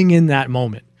and living in that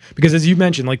moment. Because as you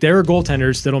mentioned, like there are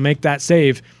goaltenders that'll make that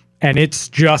save and it's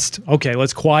just, okay,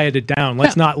 let's quiet it down.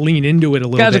 Let's not lean into it a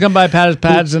little bit. Guys will come by, pat his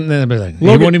pads, and then Logan, he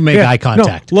won't even make eye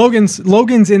contact. No,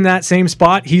 Logan's in that same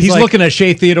spot. He's like, looking at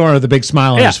Shea Theodore with a big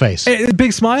smile on his face. A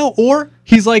big smile, or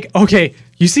he's like, okay,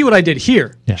 you see what I did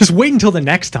here. Yeah. Just wait until the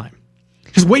next time.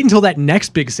 Just wait until that next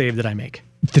big save that I make.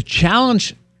 The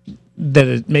challenge that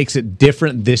it makes it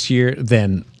different this year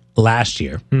than last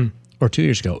year or 2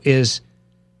 years ago is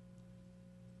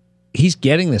he's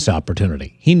getting this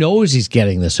opportunity. He knows he's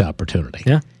getting this opportunity.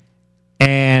 Yeah.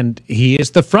 And he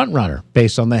is the front runner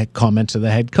based on the comments of the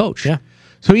head coach. Yeah.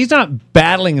 So he's not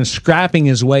battling and scrapping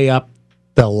his way up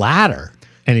the ladder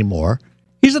anymore.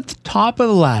 He's at the top of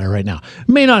the ladder right now.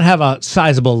 May not have a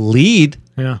sizable lead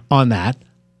on that,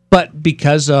 but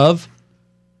because of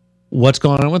what's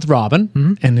going on with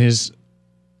Robin and his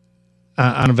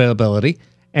unavailability,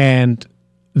 and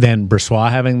then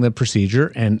Brossoit having the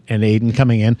procedure and Aiden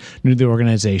coming in, knew the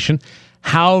organization.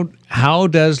 How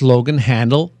does Logan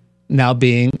handle now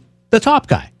being the top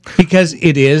guy? Because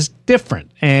it is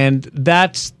different. And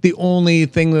that's the only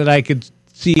thing that I could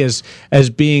see as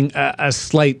being a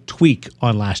slight tweak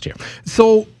on last year.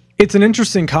 So it's an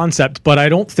interesting concept, but I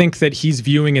don't think that he's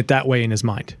viewing it that way in his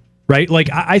mind. Right? Like,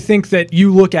 I think that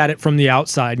you look at it from the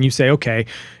outside and you say, okay,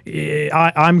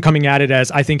 I'm coming at it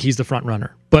as I think he's the front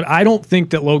runner. But I don't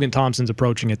think that Logan Thompson's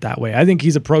approaching it that way. I think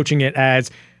he's approaching it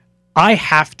as I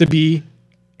have to be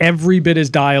every bit as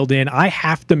dialed in. I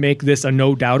have to make this a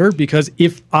no-doubter because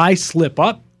if I slip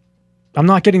up, I'm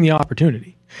not getting the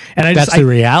opportunity. And that's the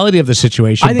reality of the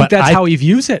situation. I think that's how he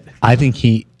views it. I think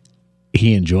he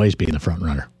enjoys being the front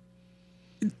runner.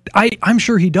 I'm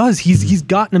sure he does. He's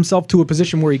gotten himself to a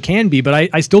position where he can be, but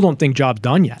I still don't think job's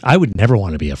done yet. I would never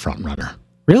want to be a front runner.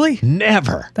 Really?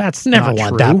 Never. That's never not want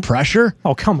true. that pressure.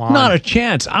 Oh, come on. Not a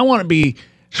chance. I want to be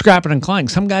scrapping and clawing.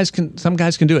 Some guys can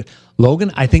do it.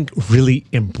 Logan, I think, really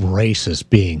embraces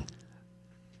being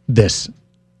this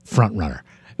front runner.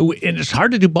 And it's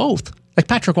hard to do both. Like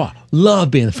Patrick Waugh, love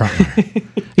being the front runner.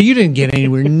 You didn't get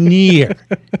anywhere near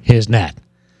his net.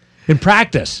 In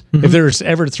practice, if there was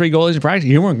ever 3 goalies in practice,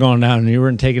 you weren't going down and you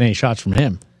weren't taking any shots from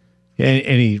him,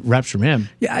 any reps from him.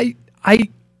 Yeah,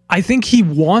 I think he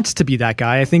wants to be that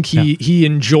guy. I think he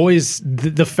enjoys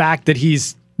the fact that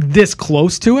he's this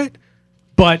close to it.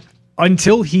 But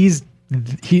until he's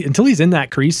in that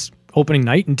crease opening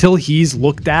night, until he's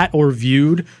looked at or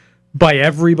viewed by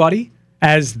everybody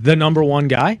as the number one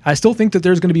guy, I still think that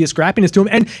there's going to be a scrappiness to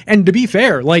him. And to be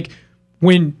fair, like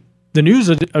when the news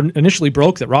initially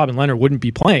broke that Robin Leonard wouldn't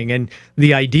be playing, and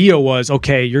the idea was,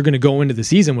 okay, you're going to go into the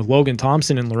season with Logan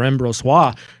Thompson and Laurent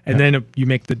Brossoit, and then you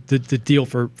make the deal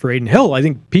for Adin Hill. I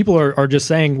think people are just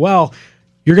saying, well,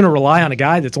 you're going to rely on a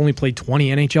guy that's only played 20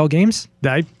 NHL games?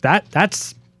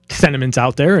 That's sentiments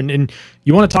out there, and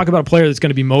you want to talk about a player that's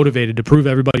going to be motivated to prove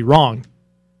everybody wrong.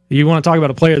 You want to talk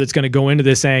about a player that's going to go into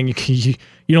this saying, you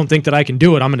don't think that I can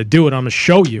do it, I'm going to do it, I'm going to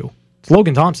show you. It's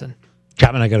Logan Thompson.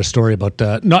 Chapman, I got a story about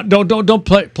don't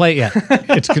play it yet.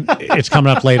 It's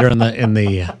coming up later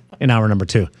in hour number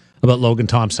 2 about Logan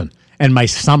Thompson and my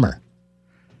summer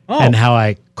and how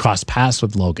I crossed paths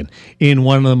with Logan in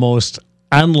one of the most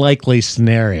unlikely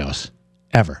scenarios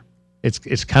ever.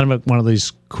 It's kind of one of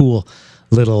these cool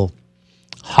little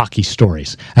hockey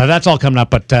stories. That's all coming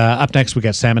up. But up next we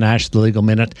got Sam and Ash, the Legal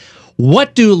Minute.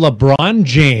 What do LeBron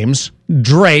James,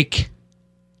 Drake,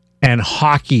 and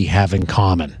hockey have in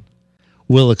common?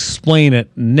 We'll explain it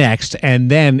next.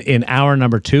 And then in hour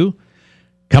number 2,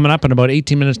 coming up in about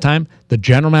 18 minutes' time, the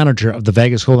general manager of the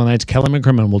Vegas Golden Knights, Kelly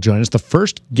McCrimmon, will join us, the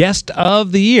first guest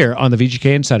of the year on the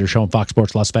VGK Insider Show on Fox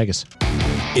Sports Las Vegas.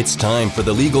 It's time for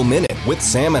the Legal Minute with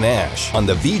Sam and Ash on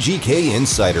the VGK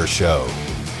Insider Show.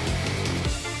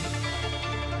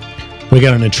 We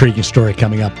got an intriguing story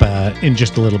coming up in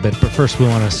just a little bit, but first we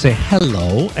want to say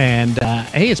hello. And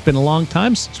hey, it's been a long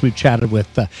time since we've chatted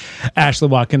with Ashley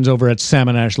Watkins over at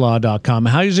salmonashlaw.com.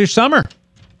 How's your summer?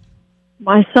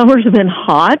 My summer's been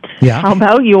hot. Yeah. How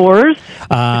about yours?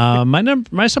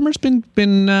 My summer's been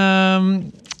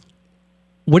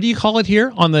what do you call it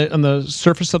here on the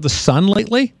surface of the sun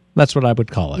lately? That's what I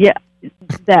would call it. Yeah.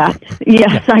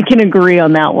 Yes, I can agree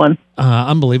on that one.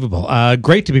 Unbelievable.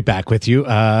 Great to be back with you.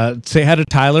 Say hi to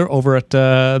Tyler over at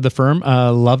the firm.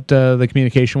 Loved the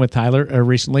communication with Tyler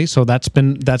recently, so that's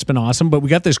been awesome. But we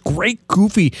got this great,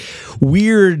 goofy,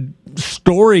 weird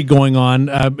story going on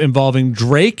involving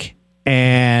Drake,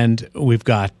 and we've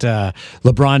got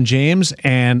LeBron James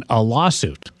and a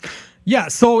lawsuit. Yeah,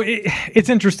 so it's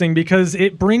interesting because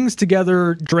it brings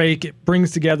together Drake, it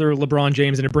brings together LeBron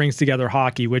James, and it brings together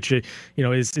hockey, which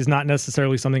is not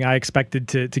necessarily something I expected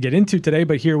to get into today,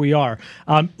 but here we are.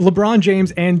 LeBron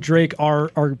James and Drake are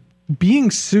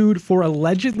being sued for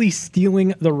allegedly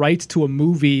stealing the rights to a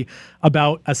movie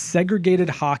about a segregated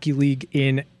hockey league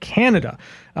in Canada.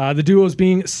 The duo is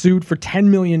being sued for $10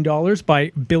 million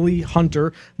by Billy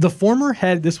Hunter, the former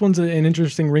head. This one's an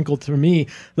interesting wrinkle to me.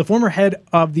 The former head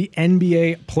of the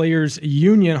NBA Players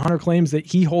Union. Hunter claims that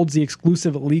he holds the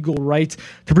exclusive legal rights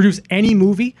to produce any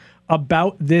movie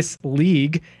about this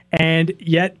league, and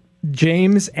yet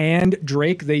James and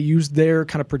Drake, they used their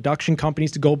kind of production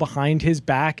companies to go behind his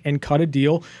back and cut a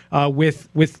deal with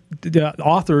the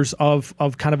authors of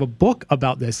kind of a book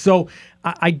about this. So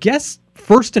I guess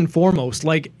first and foremost,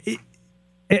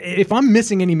 if I'm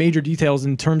missing any major details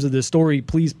in terms of this story,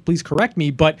 please correct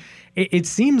me. But it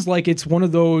seems like it's one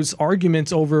of those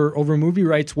arguments over movie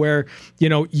rights where,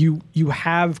 you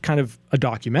have kind of a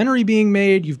documentary being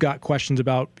made. You've got questions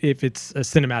about if it's a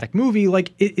cinematic movie.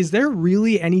 Like, is there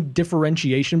really any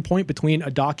differentiation point between a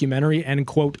documentary and,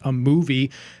 quote, a movie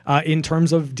in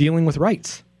terms of dealing with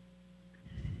rights?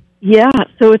 Yeah,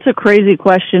 so it's a crazy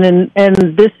question, and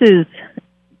this is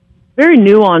very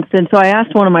nuanced. And so I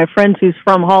asked one of my friends who's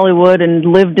from Hollywood and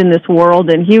lived in this world,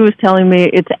 and he was telling me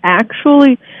it's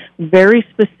actually very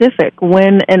specific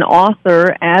when an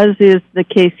author, as is the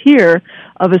case here,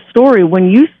 of a story, when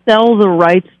you sell the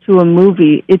rights to a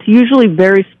movie, it's usually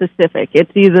very specific.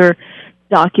 It's either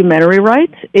documentary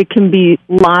rights, it can be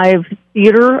live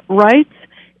theater rights,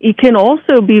 it can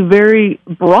also be very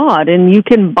broad, and you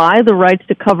can buy the rights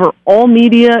to cover all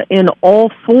media in all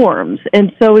forms.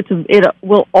 And so it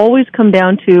will always come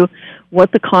down to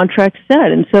what the contract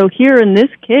said. And so here in this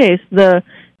case, the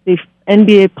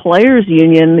NBA Players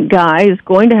Union guy is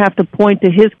going to have to point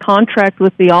to his contract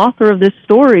with the author of this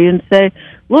story and say,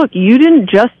 look, you didn't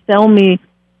just sell me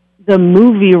the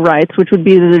movie rights, which would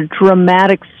be the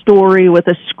dramatic story with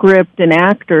a script and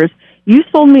actors. You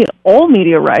sold me all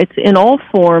media rights in all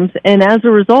forms, and as a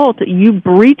result, you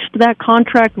breached that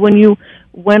contract when you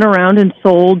went around and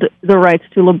sold the rights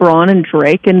to LeBron and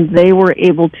Drake, and they were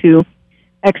able to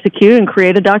execute and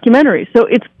create a documentary. So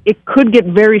it could get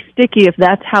very sticky if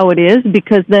that's how it is,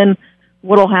 because then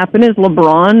what will happen is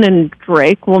LeBron and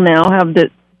Drake will now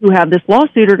who have this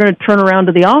lawsuit are going to turn around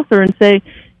to the author and say,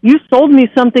 you sold me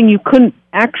something you couldn't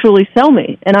actually sell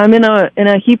me, and I'm in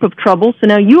a heap of trouble, so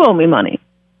now you owe me money.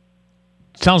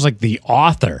 Sounds like the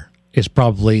author is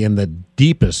probably in the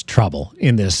deepest trouble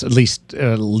in this, at least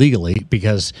legally,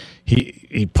 because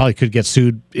he probably could get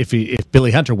sued if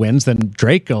Billy Hunter wins. Then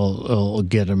Drake will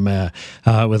get him with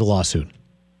a lawsuit.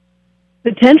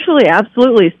 Potentially,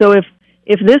 absolutely. So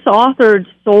if this author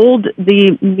sold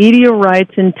the media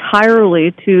rights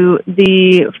entirely to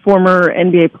the former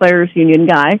NBA Players Union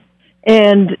guy,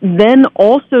 and then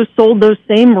also sold those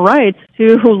same rights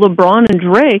to LeBron and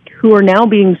Drake, who are now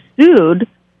being sued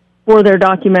for their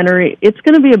documentary, it's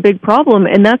going to be a big problem.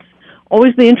 And that's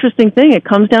always the interesting thing. It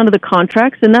comes down to the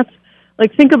contracts, and that's,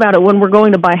 like, think about it. When we're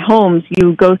going to buy homes,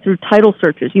 you go through title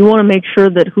searches. You want to make sure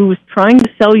that who's trying to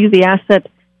sell you the asset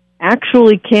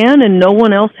actually can, and no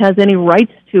one else has any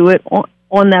rights to it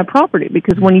on that property.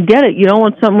 Because when you get it, you don't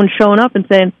want someone showing up and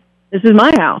saying, this is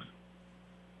my house.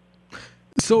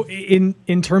 So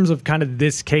in terms of kind of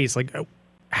this case, like,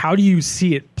 how do you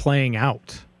see it playing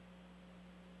out?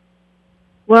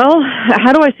 Well,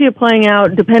 how do I see it playing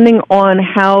out? Depending on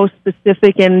how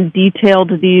specific and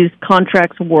detailed these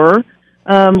contracts were,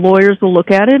 lawyers will look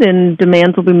at it and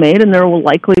demands will be made, and there will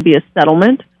likely be a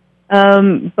settlement.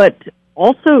 But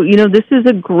also, this is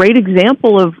a great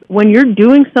example of when you're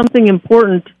doing something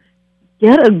important,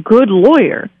 get a good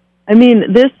lawyer. I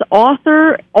mean, this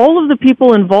author, all of the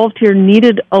people involved here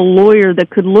needed a lawyer that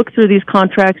could look through these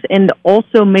contracts and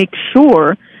also make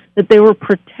sure that they were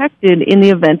protected in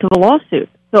the event of a lawsuit.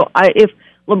 So if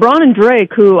LeBron and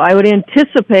Drake, who I would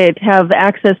anticipate have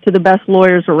access to the best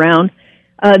lawyers around,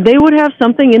 they would have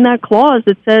something in that clause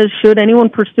that says, should anyone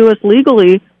pursue us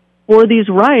legally for these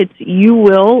rights, you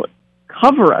will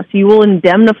cover us. You will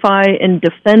indemnify and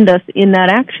defend us in that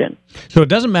action. So it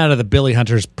doesn't matter that Billy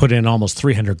Hunter's put in almost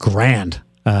 $300,000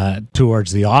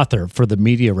 towards the author for the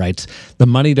media rights. The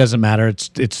money doesn't matter.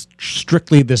 It's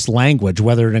strictly this language,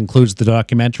 whether it includes the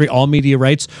documentary, all media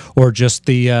rights, or just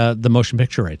the motion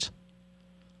picture rights.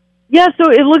 Yeah,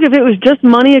 so if it was just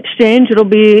money exchange, it'll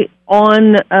be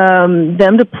on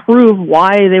them to prove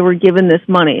why they were given this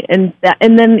money. And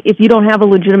then if you don't have a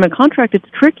legitimate contract, it's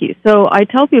tricky. So I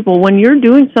tell people, when you're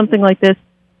doing something like this,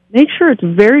 make sure it's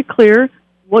very clear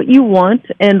what you want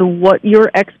and what your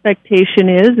expectation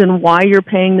is and why you're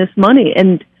paying this money.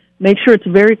 And make sure it's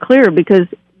very clear, because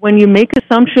when you make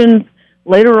assumptions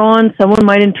later on, someone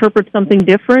might interpret something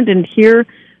different. And here,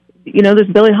 this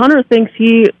Billy Hunter thinks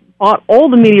he bought all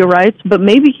the media rights, but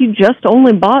maybe he just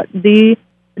only bought the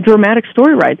dramatic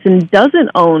story rights and doesn't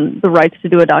own the rights to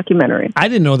do a documentary. I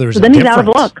didn't know there was so a then difference. He's out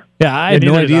of luck. Yeah, I had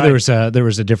no idea there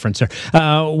was a difference there.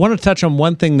 I want to touch on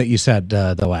one thing that you said,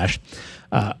 though, Ash.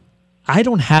 I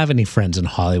don't have any friends in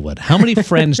Hollywood. How many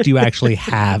friends do you actually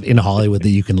have in Hollywood that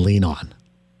you can lean on?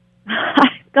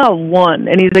 I've got one,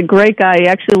 and he's a great guy. He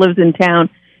actually lives in town.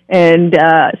 And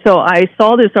so I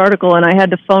saw this article, and I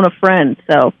had to phone a friend.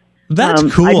 So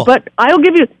that's cool. But I'll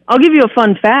give you a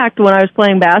fun fact. When I was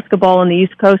playing basketball on the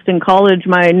East Coast in college,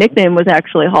 my nickname was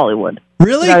actually Hollywood.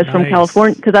 Really? I was from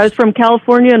California, because I was from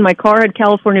California, and my car had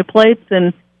California plates,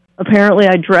 and apparently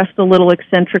I dressed a little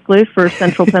eccentrically for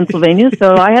Central Pennsylvania,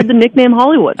 so I had the nickname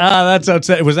Hollywood. That's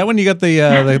outside. Was that when you got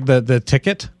the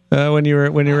ticket when you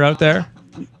were out there?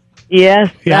 Yes,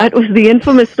 Yeah. that was the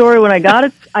infamous story. When I got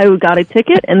it, I got a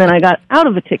ticket, and then I got out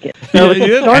of a ticket. So it's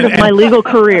the start of my legal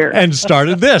career. And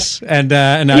started this, and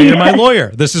now you're my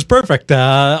lawyer. This is perfect.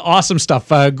 Awesome stuff.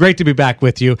 Great to be back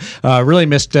with you. Really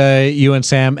missed you and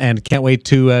Sam, and can't wait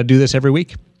to do this every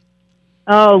week.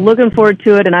 Oh, looking forward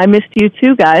to it, and I missed you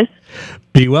too, guys.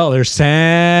 Be well. There's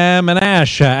Sam and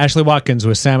Ash. Ashley Watkins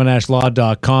with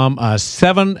samandashlaw.com.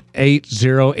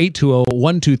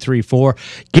 780-820-1234.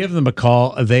 Give them a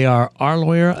call. They are our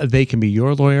lawyer. They can be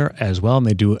your lawyer as well, and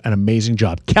they do an amazing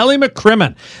job. Kelly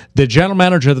McCrimmon, the general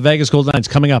manager of the Vegas Golden Knights,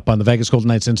 coming up on the Vegas Golden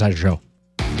Knights Insider Show.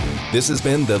 This has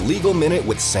been the Legal Minute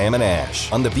with Sam and Ash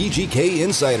on the VGK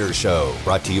Insider Show.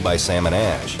 Brought to you by Sam and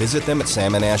Ash. Visit them at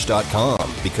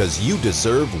samandashlaw.com because you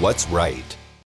deserve what's right.